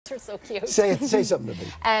They're so cute. Say something to me.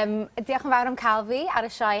 Diolch yn fawr am cael fi ar y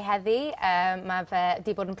sioe heddi. Mae fe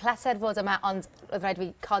di bod yn pleser fod yma, ond oedd rhaid fi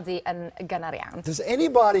codi yn gynnar iawn. Does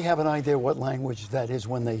anybody have an idea what language that is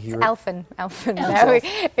when they hear it? Elfin. No,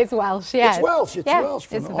 it's Welsh, yeah. It's Welsh, it's Welsh.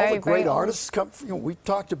 From It's all very, the great very old. artists come, we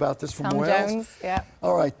talked about this from Tom Wales. Jones, yeah.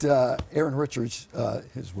 All right, Erin Richards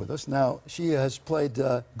is with us. Now, she has played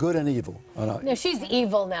good and evil. No, she's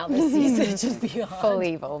evil now this season. It's just beyond. Full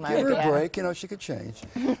evil now. Give her a break, you know, she could change.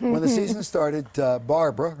 When the season started,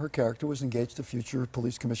 Barbara, her character, was engaged to future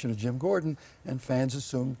police commissioner Jim Gordon, and fans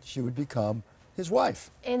assumed she would become his wife.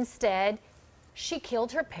 Instead, she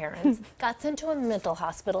killed her parents, got sent to a mental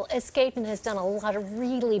hospital, escaped, and has done a lot of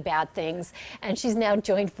really bad things. And she's now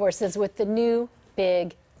joined forces with the new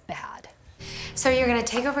big bad. So you're gonna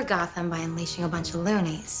take over Gotham by unleashing a bunch of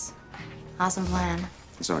loonies. Awesome plan.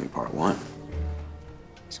 It's only part one.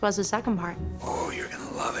 So what's the second part? Oh, you're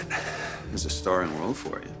gonna love it. There's a starring role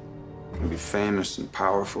for you. You're gonna be famous and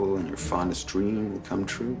powerful, and your fondest dream will come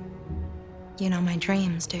true. You know my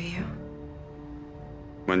dreams, do you?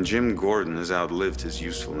 When Jim Gordon has outlived his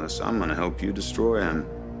usefulness, I'm gonna help you destroy him.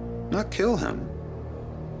 Not kill him.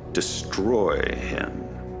 Destroy him.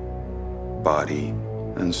 Body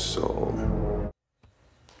and soul.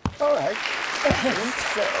 All right.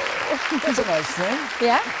 That's a nice thing.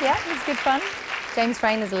 Yeah, it's good fun. James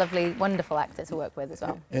Frain is a lovely, wonderful actor to work with as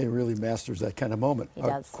well. And he really masters that kind of moment. He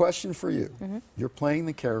does. Question for you. You're playing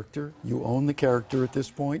the character. You own the character at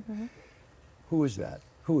this point. Who is that?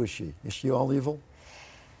 Who is she? Is she all evil?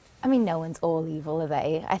 I mean, no one's all evil, are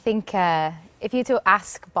they? I think if you to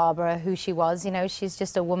ask Barbara who she was, you know, she's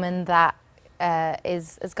just a woman that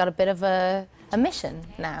has got a bit of a mission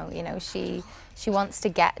now. You know, she wants to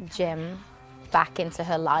get Jim back into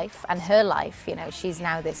her life, and her life, you know, she's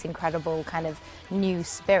now this incredible kind of new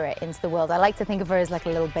spirit into the world. I like to think of her as like a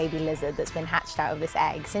little baby lizard that's been hatched out of this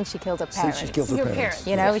egg since she killed her parents. Since she killed her parents.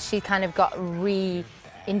 You know, she kind of got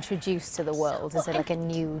reintroduced to the world as like a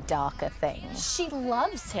new, darker thing. She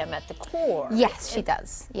loves him at the core. Yes, she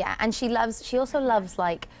does. Yeah, and she also loves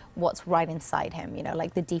like what's right inside him, you know,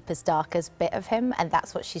 like the deepest, darkest bit of him, and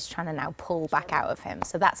that's what she's trying to now pull back out of him.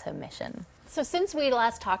 So that's her mission. So since we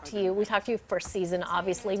last talked to you, we talked to you first season,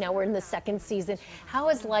 obviously, now we're in the second season. How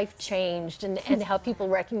has life changed and how people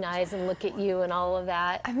recognize and look at you and all of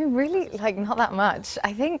that? I mean, really, like, not that much.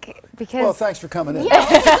 I think because... Well, thanks for coming in.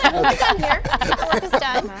 Yeah, we're done here. Our work is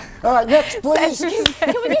done. All right, next, please.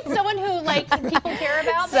 Can we get someone who, like, people care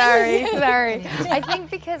about? Sorry. I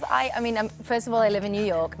think because I mean, first of all, I live in New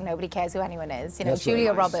York. Nobody cares who anyone is. You know, That's right.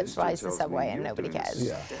 Julia Roberts rides the subway and nobody cares.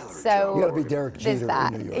 Yeah. So You got to be Derek Jeter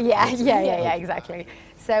in New York. Yeah, exactly.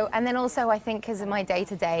 So, and then also I think because of my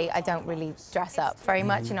day-to-day, I don't really dress up very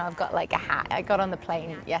much. You know, I've got like a hat. I got on the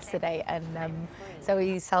plane yesterday and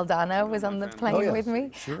Zoe Saldana was on the plane with me.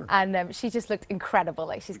 Sure. And she just looked incredible.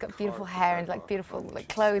 Like she's got beautiful hair and like beautiful like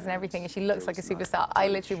clothes and everything. And she looks like a superstar. I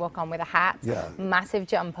literally walk on with a hat, massive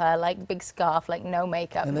jumper, like big scarf, like no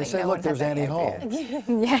makeup. And they like, say, no look, one there's has any Annie Hall.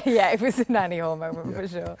 idea. Yeah, it was an Annie Hall moment for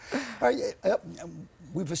sure. All right,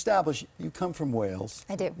 we've established you come from Wales.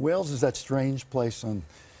 I do. Wales is that strange place on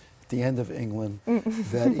the end of England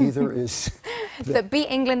that either is... That beat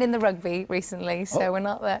England in the rugby recently, so we're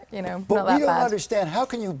not that, you know, but not that we don't bad. understand, how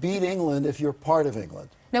can you beat England if you're part of England?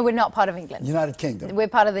 No, we're not part of England. United Kingdom. We're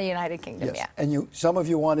part of the United Kingdom, Yes. yeah. And some of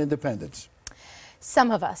you want independence.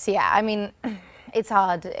 Some of us, yeah. I mean, it's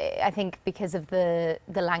hard, I think, because of the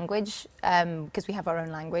language, because we have our own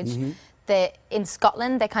language. In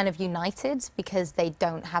Scotland, they're kind of united because they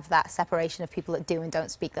don't have that separation of people that do and don't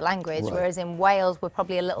speak the language, whereas in Wales, we're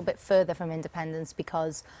probably a little bit further from independence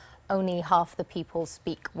because only half the people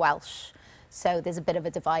speak Welsh. So there's a bit of a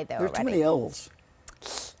divide there already. There are too many L's.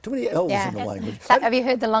 Too many L's in the language. Have you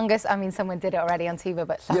heard the longest? I mean, someone did it already on TV,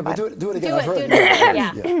 but... Yeah, but do it again. I've heard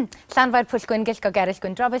Yeah. Llanfair pwll gwyn gill go gerell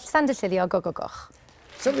gwyn drobell sandallilio go go goch.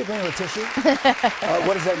 Somebody bring her a tissue?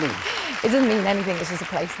 What does that mean? It doesn't mean anything, it's just a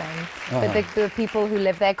place name. But the people who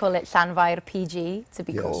live there call it Llanfair PG to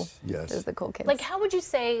be cool. Yes. Those are the cool kids. Like, how would you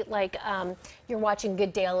say, like, you're watching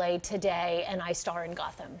Good Day LA today and I star in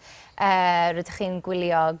Gotham? Rydych chi'n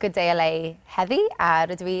gwylio Good Day LA heddi, a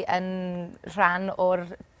rydw i yn rhan o'r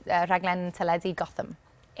rhaglen teledu Gotham.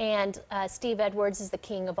 And Steve Edwards is the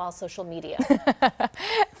king of all social media.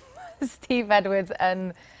 Steve Edwards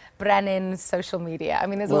and Brennan social media. I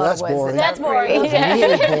mean, there's a lot of words. Boring. That's boring.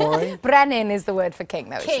 Really boring. Brennan is the word for king,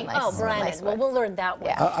 though. King. Nice, Oh, Brennan. nice Well, we'll learn that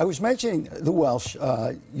one. Yeah. I was mentioning the Welsh.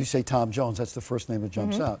 You say Tom Jones. That's the first name that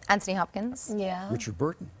jumps out. Anthony Hopkins. Yeah. Richard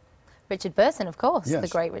Burton. Richard Burson, of course, Yes. the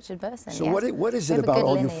great Richard Burson. So yeah. what is We it have a about good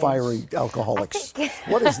all you lineage. fiery alcoholics?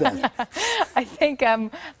 What is that? I think,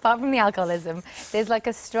 apart from the alcoholism, there's like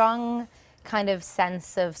a strong kind of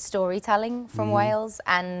sense of storytelling from Wales,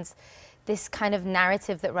 and this kind of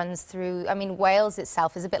narrative that runs through. I mean, Wales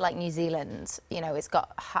itself is a bit like New Zealand. You know, it's got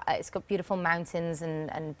beautiful mountains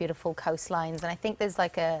and beautiful coastlines, and I think there's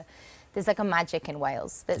like a magic in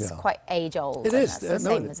Wales that's Yeah. quite age old. It and is. That's the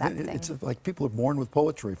same as acting. It's like people are born with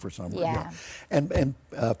poetry for some reason. Yeah. And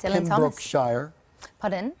Thomas. Pembrokeshire.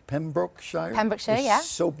 Pardon? Pembrokeshire? Pembrokeshire, is yeah.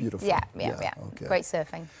 So beautiful. Yeah. Okay. Great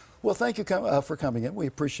surfing. Well, thank you for coming in. We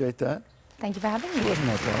appreciate that. Thank you for having me. Wasn't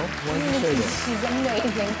that well? Why did you say that? She's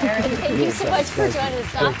amazing, Erin. Thank you so much for joining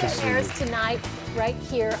us. Gotham airs tonight right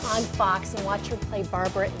here on Fox, and watch her play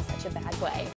Barbara in such a bad way.